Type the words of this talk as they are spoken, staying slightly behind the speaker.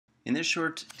In this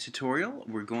short tutorial,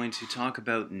 we're going to talk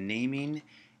about naming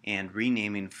and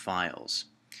renaming files.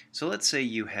 So let's say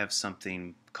you have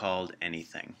something called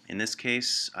anything. In this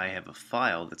case, I have a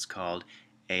file that's called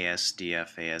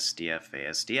ASDF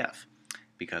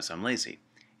because I'm lazy.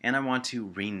 And I want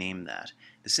to rename that.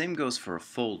 The same goes for a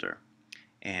folder,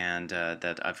 and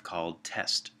that I've called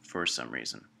test for some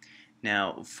reason.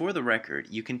 Now, for the record,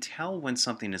 you can tell when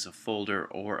something is a folder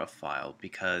or a file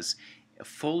because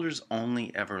folders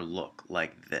only ever look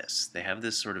like this. They have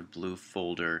this sort of blue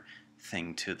folder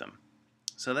thing to them.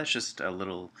 So that's just a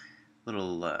little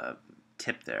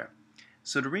tip there.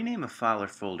 So to rename a file or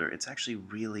folder, it's actually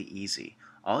really easy.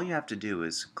 All you have to do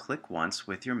is click once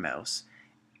with your mouse.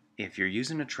 If you're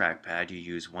using a trackpad, you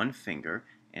use one finger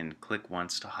and click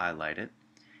once to highlight it.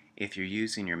 If you're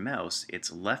using your mouse,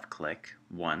 it's left click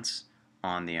once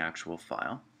on the actual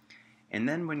file. And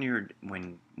then when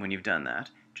you've done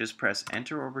that, just press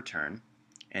enter or return,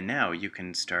 and now you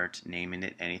can start naming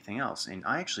it anything else. And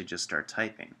I actually just start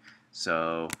typing.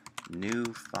 So new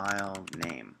file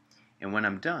name. And when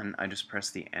I'm done, I just press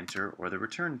the enter or the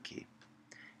return key.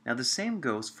 Now the same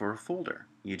goes for a folder.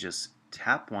 You just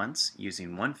tap once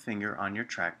using one finger on your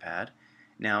trackpad.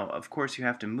 Now, of course, you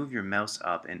have to move your mouse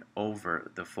up and over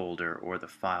the folder or the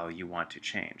file you want to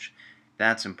change.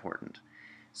 That's important.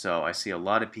 So I see a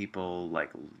lot of people,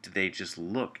 they just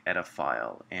look at a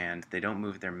file and they don't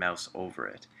move their mouse over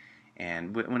it,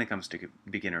 and when it comes to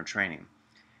beginner training.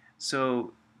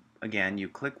 So again, you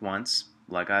click once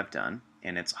like I've done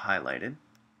and it's highlighted,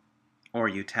 or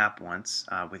you tap once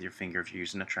with your finger if you're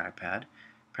using a trackpad,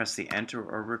 press the enter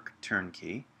or return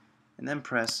key, and then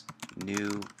press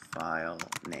new file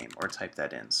name, or type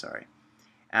that in, sorry.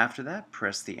 After that,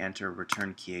 press the enter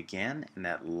return key again, and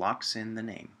that locks in the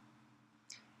name.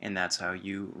 And that's how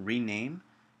you rename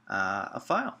a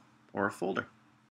file or a folder.